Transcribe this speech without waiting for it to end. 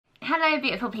Hello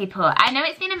beautiful people. I know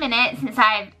it's been a minute since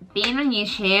I've been on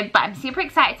YouTube, but I'm super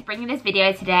excited to bring you this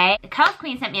video today.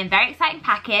 Curlsqueen sent me a very exciting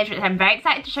package, which I'm very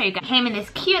excited to show you guys. It came in this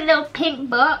cute little pink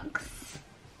box.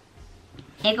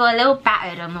 It got a little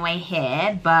battered on the way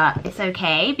here, but it's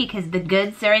okay because the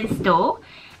goods are in store.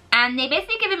 And they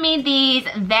basically given me these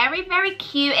very, very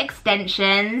cute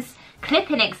extensions,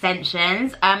 clip-in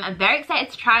extensions. I'm very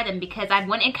excited to try them because I've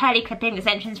wanted curly clip-in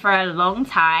extensions for a long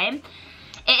time.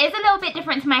 It is a little bit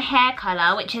different to my hair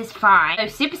colour, which is fine.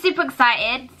 So super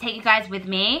excited to take you guys with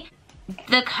me.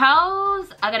 The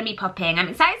curls are going to be popping. I'm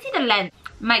excited to see the length.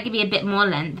 Might give you a bit more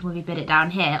length when we put it down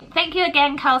here. Thank you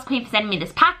again, Curlsqueen, for sending me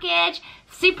this package.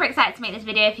 Super excited to make this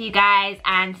video for you guys,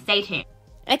 and stay tuned.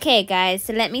 Okay guys,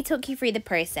 so let me talk you through the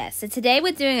process. So today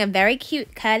we're doing a very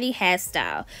cute curly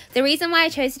hairstyle. The reason why I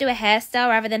chose to do a hairstyle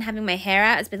rather than having my hair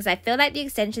out is because I feel like the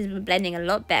extensions were blending a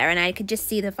lot better and I could just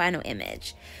see the final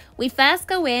image. We first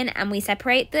go in and we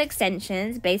separate the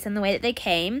extensions based on the way that they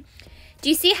came. Do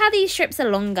you see how these strips are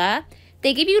longer?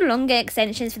 They give you longer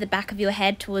extensions for the back of your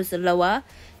head towards the lower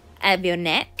of your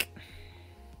neck.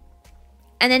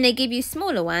 And then they give you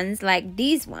smaller ones like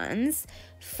these ones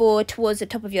for towards the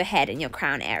top of your head and your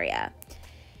crown area.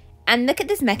 And look at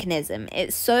this mechanism,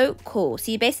 it's so cool.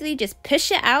 So you basically just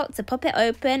push it out to pop it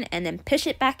open and then push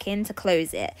it back in to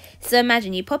close it. So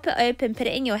imagine you pop it open, put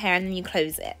it in your hair, and then you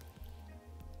close it.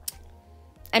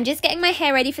 I'm just getting my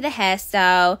hair ready for the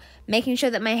hairstyle, making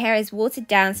sure that my hair is watered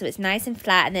down so it's nice and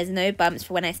flat and there's no bumps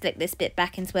for when I slick this bit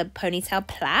back into a ponytail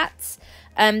plait.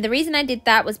 The reason I did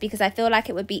that was because I feel like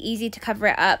it would be easy to cover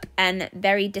it up and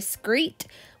very discreet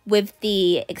with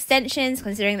the extensions,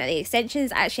 considering that the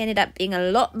extensions actually ended up being a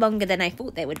lot longer than I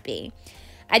thought they would be.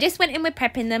 I just went in with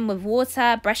prepping them with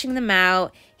water, brushing them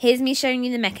out. Here's me showing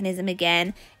you the mechanism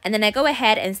again, and then I go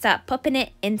ahead and start popping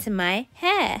it into my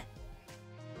hair.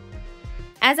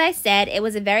 As I said, it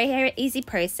was a very easy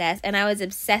process and I was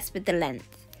obsessed with the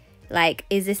length. Like,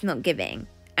 is this not giving?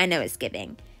 I know it's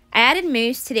giving. I added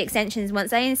mousse to the extensions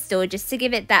once I installed just to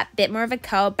give it that bit more of a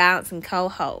curl bounce and curl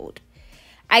hold.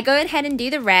 I go ahead and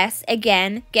do the rest,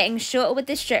 again, getting shorter with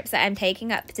the strips that I'm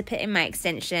taking up to put in my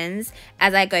extensions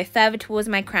as I go further towards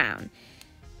my crown.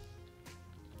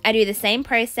 I do the same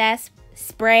process,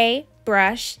 spray,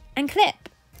 brush, and clip.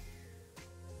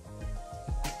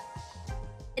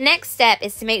 The next step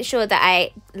is to make sure that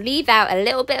I leave out a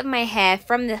little bit of my hair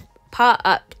from the part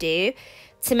updo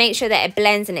to make sure that it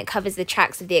blends and it covers the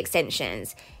tracks of the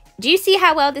extensions. Do you see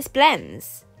how well this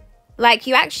blends? Like,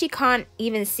 you actually can't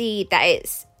even see that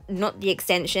it's not the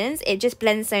extensions. It just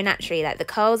blends so naturally. Like, the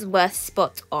curls were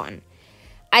spot on.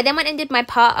 I then went and did my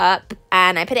part up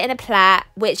and I put it in a plait,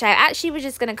 which I actually was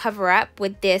just going to cover up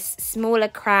with this smaller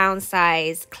crown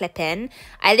size clip-in.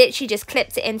 I literally just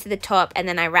clipped it into the top and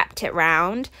then I wrapped it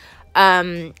round.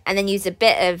 And then used a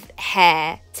bit of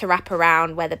hair to wrap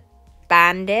around where the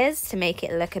band is to make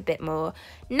it look a bit more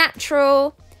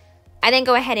natural. I then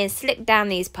go ahead and slick down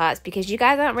these parts because you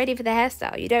guys aren't ready for the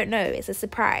hairstyle. You don't know. It's a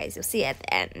surprise. You'll see it at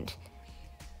the end.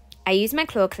 I use my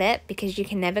claw clip because you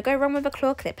can never go wrong with a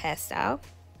claw clip hairstyle.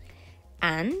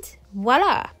 And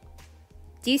voila.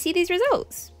 Do you see these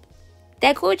results?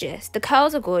 They're gorgeous. The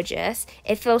curls are gorgeous.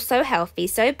 It feels so healthy,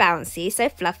 so bouncy, so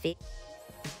fluffy.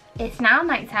 It's now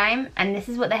nighttime and this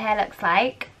is what the hair looks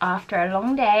like after a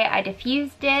long day. I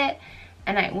diffused it.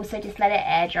 And I also just let it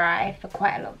air dry for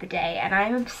quite a lot of the day. And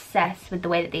I'm obsessed with the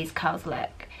way that these curls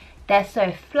look. They're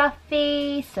so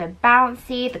fluffy, so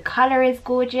bouncy. The colour is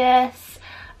gorgeous.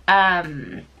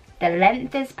 The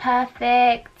length is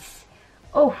perfect.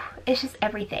 Oh, it's just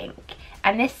everything.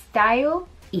 And this style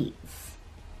eats.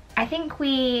 I think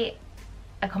we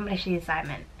accomplished the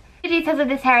assignment. The details of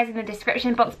this hair is in the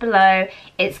description box below.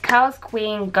 It's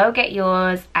Curlsqueen. Go get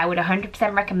yours. I would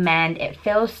 100% recommend. It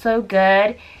feels so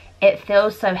good. It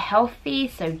feels so healthy,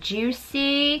 so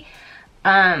juicy,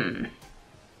 and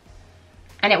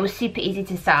it was super easy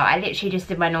to style. I literally just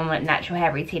did my normal natural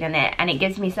hair routine in it, and it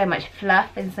gives me so much fluff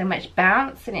and so much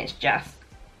bounce, and it's just,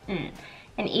 And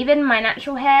even my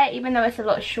natural hair, even though it's a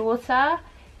lot shorter,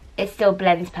 it still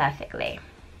blends perfectly.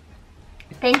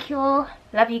 Thank you all.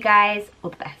 Love you guys.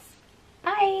 All the best.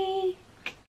 Bye.